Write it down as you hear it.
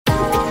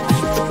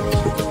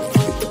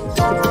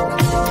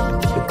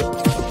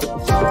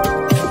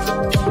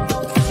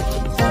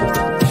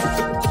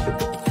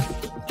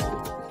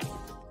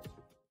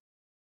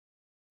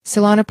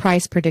Solana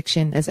price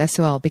prediction as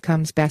SOL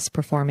becomes best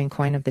performing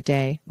coin of the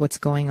day. What's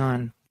going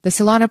on? The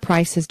Solana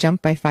price has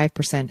jumped by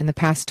 5% in the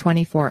past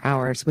 24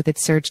 hours, with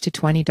its surge to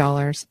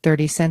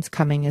 $20.30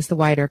 coming as the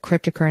wider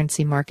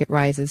cryptocurrency market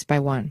rises by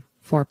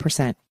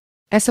 1.4%.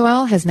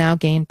 SOL has now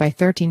gained by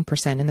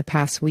 13% in the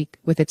past week,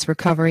 with its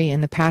recovery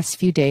in the past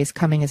few days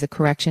coming as a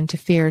correction to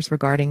fears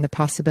regarding the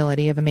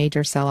possibility of a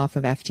major sell-off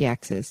of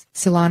FTX's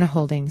Solana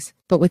holdings.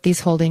 But with these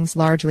holdings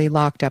largely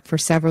locked up for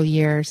several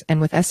years, and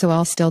with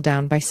SOL still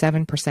down by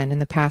 7% in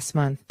the past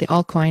month, the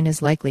altcoin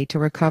is likely to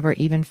recover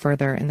even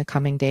further in the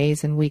coming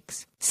days and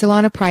weeks.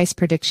 Solana price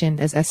prediction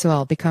as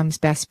SOL becomes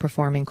best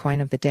performing coin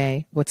of the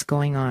day. What's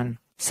going on?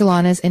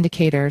 Solana's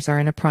indicators are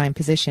in a prime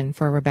position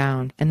for a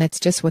rebound, and that's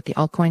just what the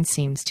altcoin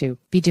seems to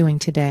be doing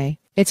today.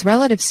 Its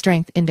relative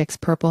strength index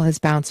purple has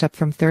bounced up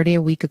from 30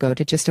 a week ago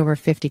to just over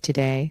 50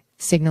 today,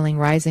 signaling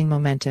rising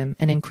momentum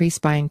and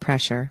increased buying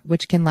pressure,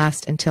 which can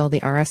last until the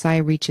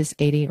RSI reaches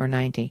 80 or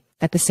 90.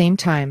 At the same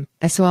time,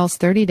 SOL's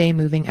 30-day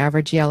moving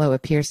average yellow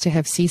appears to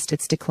have ceased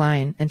its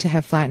decline and to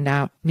have flattened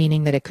out,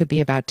 meaning that it could be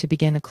about to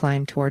begin a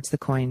climb towards the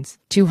coin's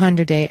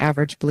 200-day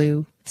average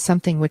blue,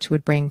 something which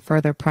would bring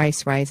further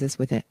price rises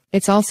with it.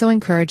 It's also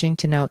encouraging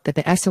to note that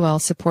the SOL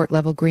support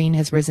level green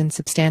has risen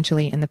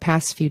substantially in the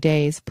past few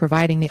days,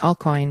 providing the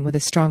altcoin with a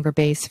stronger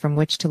base from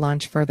which to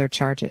launch further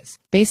charges.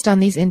 Based on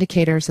these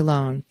indicators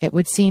alone, it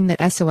would seem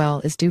that SOL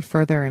is due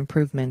further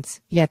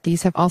improvements, yet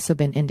these have also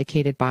been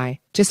indicated by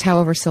just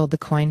how oversold the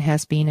coin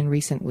has been in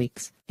recent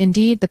weeks.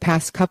 Indeed, the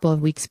past couple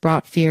of weeks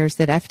brought fears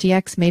that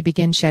FTX may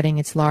begin shedding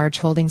its large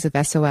holdings of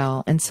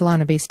SOL and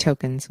Solana-based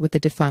tokens, with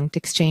the defunct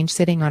exchange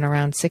sitting on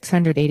around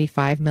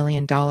 $685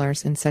 million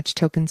in such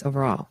tokens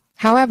overall.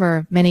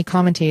 However, many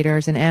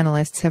commentators and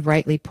analysts have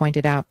rightly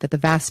pointed out that the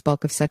vast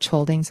bulk of such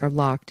holdings are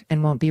locked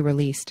and won't be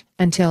released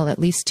until at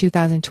least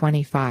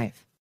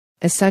 2025.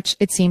 As such,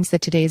 it seems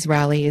that today's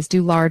rally is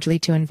due largely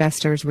to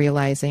investors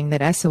realizing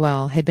that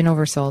SOL had been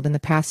oversold in the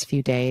past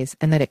few days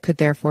and that it could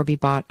therefore be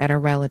bought at a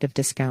relative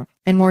discount.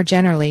 And more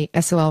generally,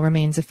 SOL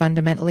remains a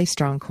fundamentally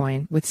strong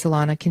coin, with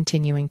Solana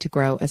continuing to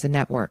grow as a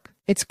network.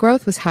 Its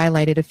growth was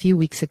highlighted a few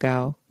weeks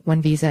ago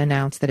when Visa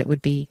announced that it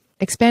would be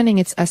expanding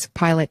its USC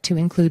pilot to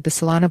include the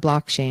Solana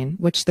blockchain,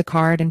 which the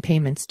card and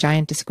payments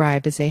giant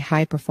described as a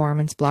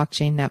high-performance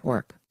blockchain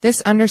network.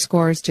 This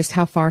underscores just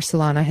how far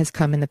Solana has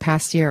come in the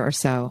past year or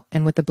so,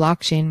 and with the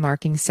blockchain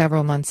marking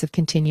several months of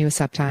continuous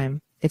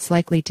uptime, it's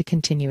likely to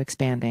continue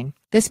expanding.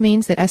 This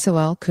means that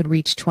SOL could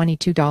reach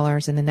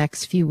 $22 in the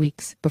next few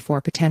weeks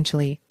before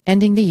potentially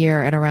ending the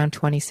year at around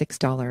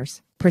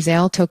 $26.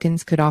 Presale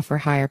tokens could offer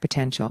higher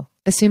potential.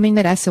 Assuming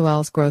that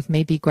SOL's growth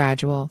may be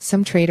gradual,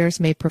 some traders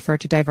may prefer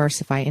to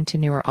diversify into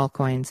newer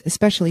altcoins,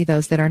 especially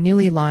those that are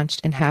newly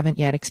launched and haven't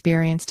yet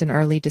experienced an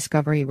early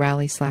discovery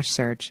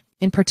rally/surge.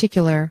 In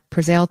particular,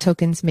 Presale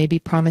tokens may be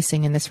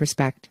promising in this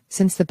respect,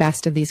 since the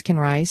best of these can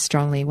rise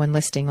strongly when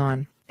listing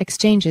on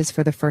exchanges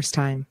for the first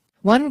time.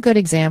 One good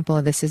example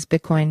of this is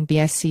Bitcoin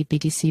BSC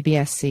BTC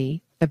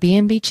BSC, a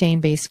BNB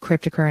chain-based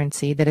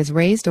cryptocurrency that has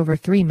raised over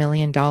 $3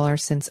 million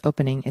since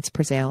opening its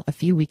presale a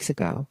few weeks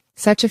ago.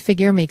 Such a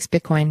figure makes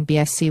Bitcoin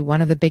BSC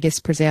one of the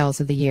biggest presales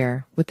of the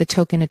year, with the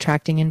token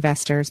attracting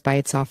investors by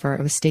its offer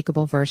of a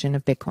stakeable version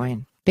of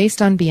Bitcoin.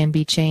 Based on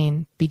BNB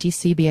chain,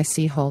 BTC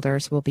BSC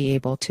holders will be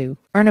able to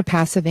earn a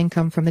passive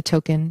income from the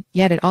token,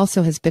 yet it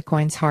also has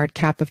Bitcoin's hard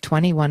cap of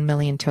 21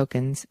 million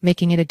tokens,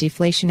 making it a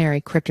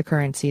deflationary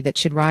cryptocurrency that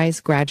should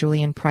rise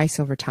gradually in price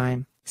over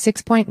time.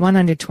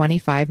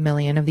 6.125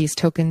 million of these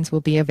tokens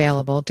will be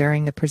available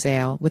during the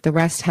presale, with the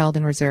rest held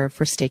in reserve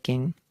for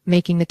staking,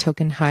 making the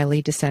token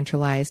highly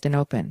decentralized and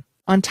open.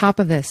 On top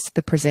of this,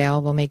 the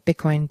presale will make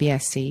Bitcoin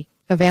BSC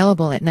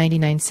available at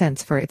 99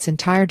 cents for its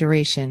entire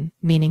duration,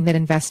 meaning that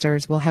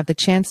investors will have the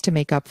chance to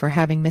make up for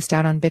having missed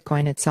out on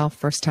Bitcoin itself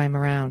first time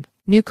around.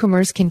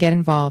 Newcomers can get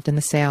involved in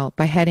the sale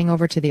by heading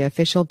over to the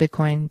official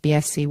Bitcoin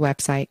BSC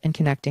website and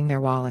connecting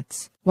their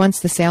wallets. Once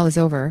the sale is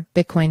over,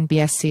 Bitcoin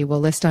BSC will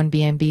list on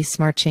BNB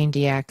Smart Chain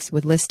DX,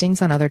 with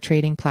listings on other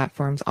trading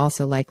platforms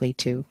also likely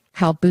to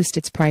help boost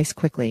its price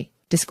quickly.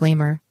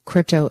 Disclaimer: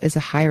 crypto is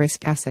a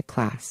high-risk asset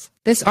class.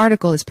 This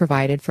article is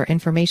provided for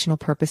informational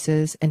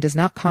purposes and does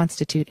not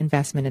constitute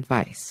investment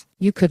advice.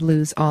 You could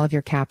lose all of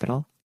your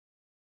capital.